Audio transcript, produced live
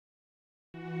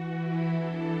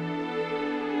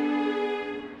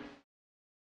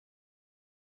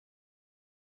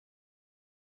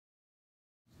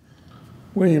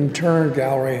William Turner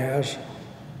Gallery has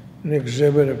an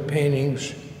exhibit of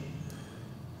paintings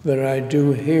that I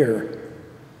do here.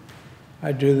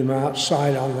 I do them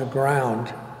outside on the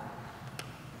ground.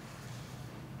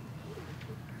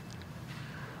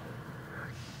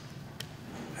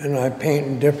 And I paint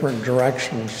in different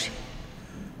directions,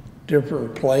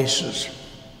 different places,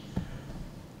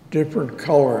 different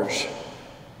colors,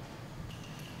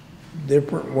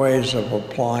 different ways of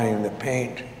applying the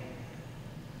paint.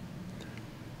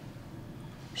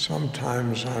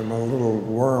 Sometimes I'm a little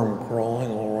worm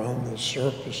crawling around the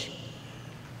surface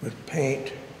with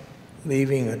paint,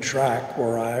 leaving a track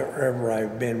wherever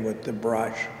I've been with the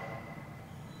brush.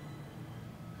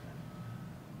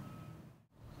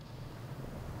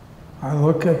 I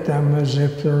look at them as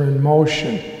if they're in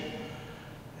motion,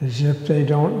 as if they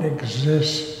don't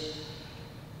exist.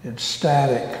 It's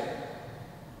static.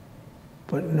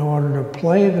 But in order to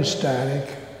play the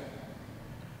static,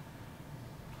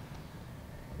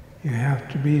 you have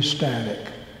to be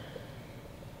static.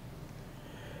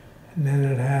 And then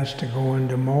it has to go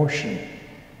into motion,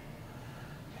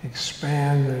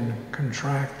 expand and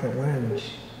contract the lens.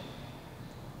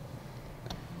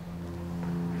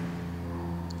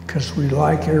 Because we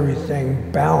like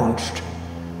everything balanced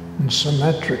and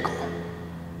symmetrical.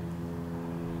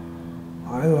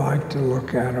 I like to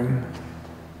look at them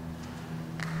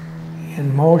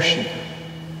in motion.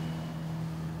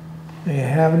 They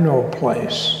have no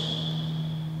place.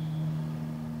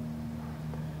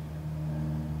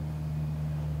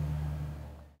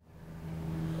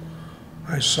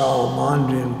 I saw a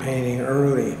Mondrian painting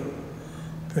early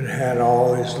that had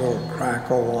all these little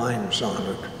crackle lines on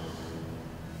it.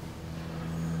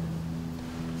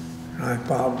 And I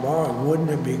thought, wow, wouldn't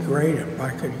it be great if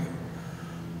I could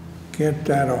get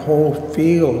that a whole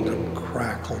field of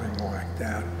crackling like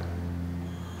that?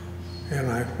 And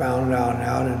I found out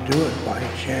how to do it by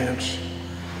chance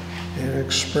in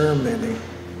experimenting.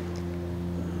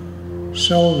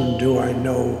 Seldom do I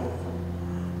know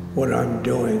what I'm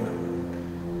doing.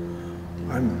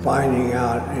 I'm finding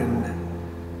out in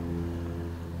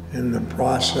the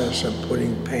process of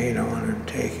putting paint on and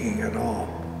taking it off.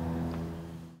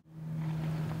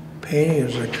 Painting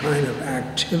is a kind of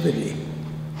activity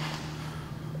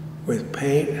with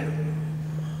paint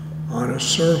on a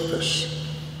surface,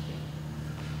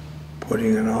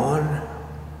 putting it on,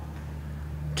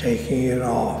 taking it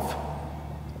off,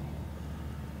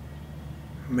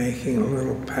 making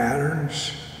little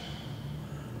patterns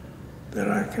that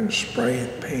I can spray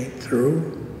paint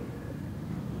through,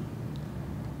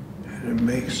 and it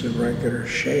makes the regular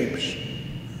shapes.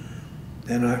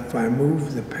 Then if I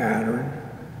move the pattern,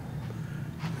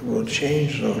 it will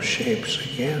change those shapes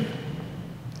again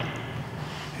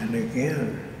and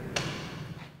again.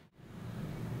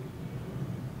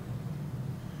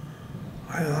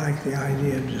 I like the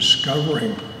idea of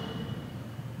discovering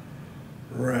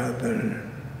rather than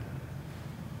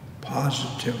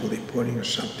positively putting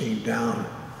something down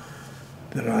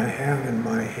that I have in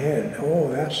my head. Oh,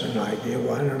 that's an idea,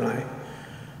 why don't I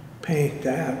paint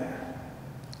that?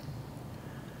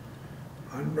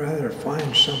 I'd rather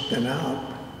find something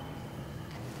out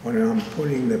when I'm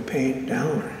putting the paint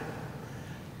down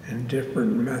in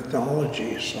different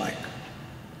methodologies like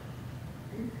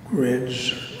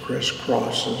grids,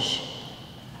 crisscrosses,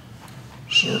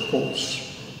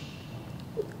 circles,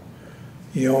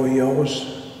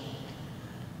 yo-yos,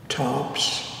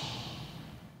 tops.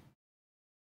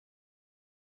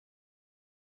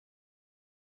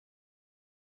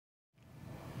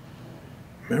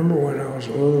 Remember when I was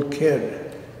a little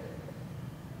kid,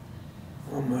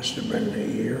 I must have been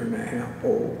a year and a half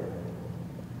old,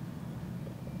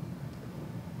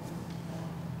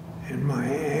 and my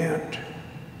aunt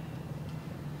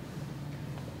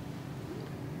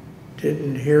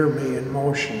didn't hear me in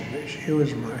motion. She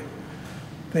was my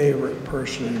favorite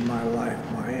person in my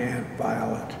life, my Aunt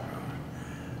Violet,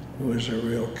 who was a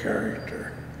real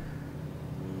character.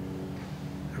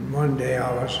 And one day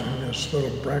I was in this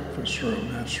little breakfast room,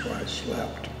 that's where I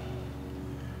slept.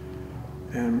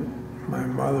 And my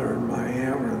mother and my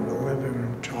aunt were in the living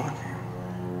room talking.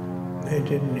 They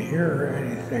didn't hear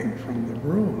anything from the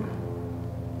room.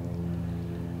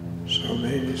 So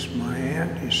my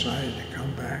aunt decided to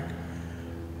come back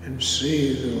and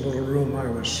see the little room I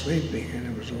was sleeping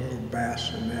in. It was a little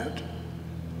bassinet.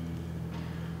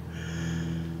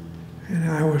 And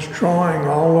I was drawing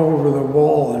all over the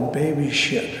wall in baby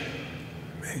shit,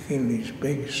 making these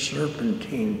big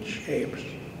serpentine shapes.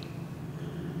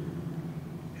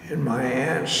 And my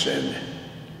aunt said,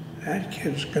 that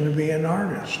kid's going to be an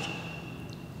artist.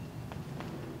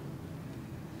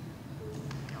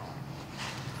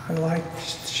 I like,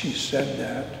 she said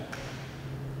that.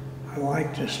 I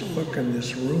like to look in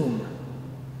this room.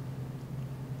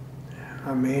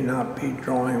 I may not be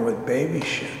drawing with baby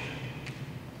shit,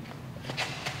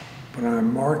 but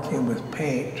I'm marking with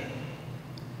paint,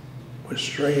 with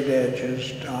straight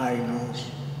edges,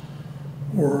 diagonals,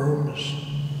 worms.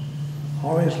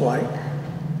 Always like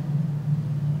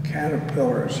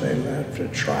caterpillars, they left a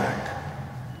track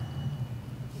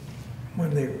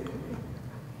when they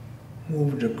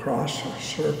moved across the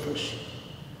surface.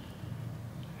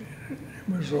 It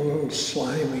was a little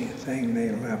slimy thing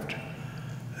they left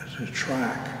as a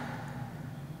track,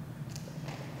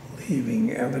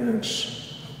 leaving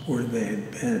evidence of where they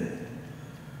had been.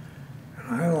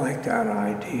 And I like that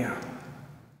idea.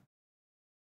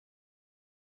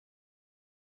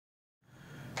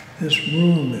 This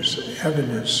room is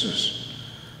evidences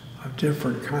of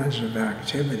different kinds of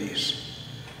activities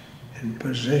and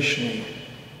positioning.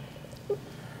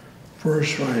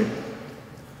 First, I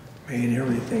made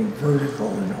everything vertical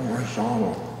and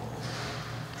horizontal.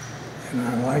 And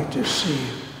I like to see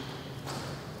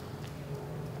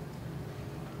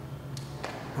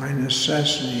my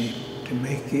necessity to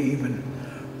make it even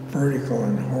vertical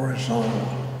and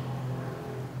horizontal.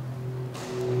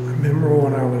 I remember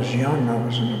when I was young, I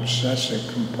was an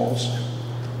obsessive compulsive.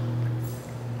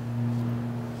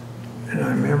 And I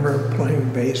remember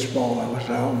playing baseball. I was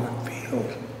out in the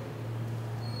field.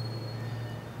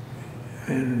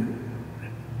 And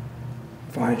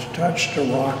if I touched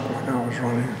a rock when I was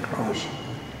running across,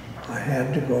 I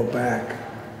had to go back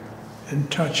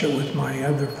and touch it with my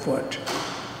other foot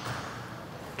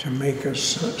to make a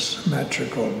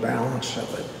symmetrical balance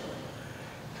of it.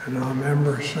 And I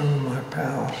remember some of my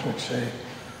pals would say,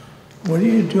 "What are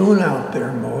you doing out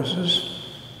there, Moses?"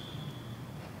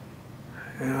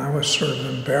 And I was sort of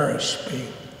embarrassed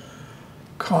being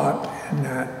caught in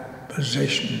that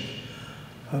position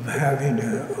of having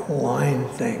to align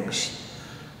things,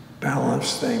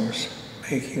 balance things,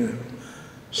 making them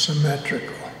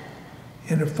symmetrical.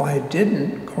 And if I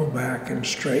didn't go back and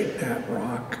straighten that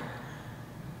rock,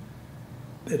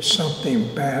 that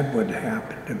something bad would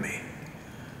happen to me.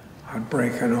 I'd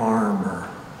break an arm or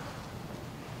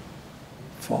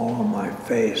fall on my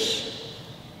face.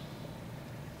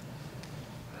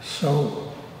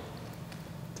 So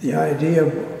the idea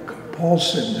of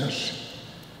compulsiveness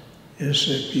is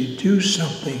if you do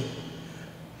something,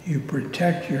 you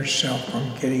protect yourself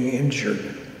from getting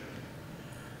injured.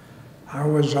 I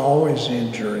was always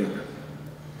injuring,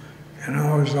 and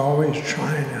I was always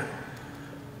trying to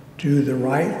do the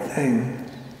right thing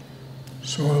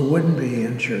so I wouldn't be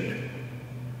injured.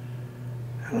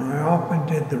 And I often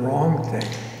did the wrong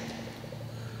thing.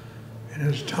 And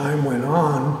as time went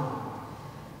on,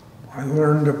 I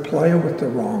learned to play with the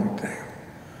wrong thing.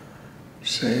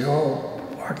 Say, oh,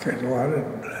 fuck it,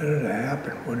 let it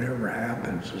happen. Whatever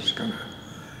happens is gonna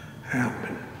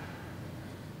happen.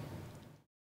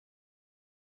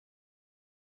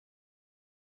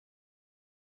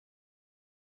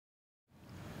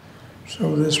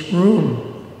 So this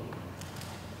room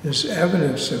is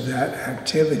evidence of that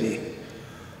activity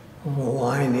of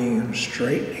aligning and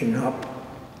straightening up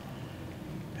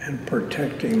and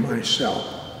protecting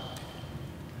myself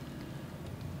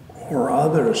or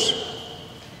others.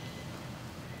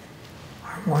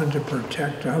 I wanted to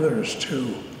protect others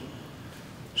too,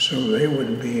 so they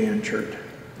wouldn't be injured.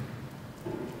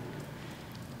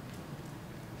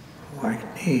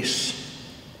 Like niece.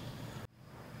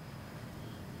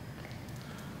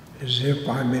 As if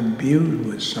I'm imbued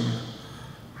with some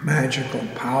magical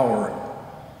power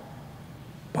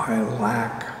by a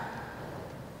lack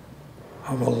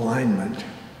of alignment.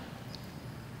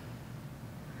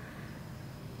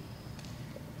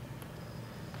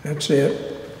 That's it.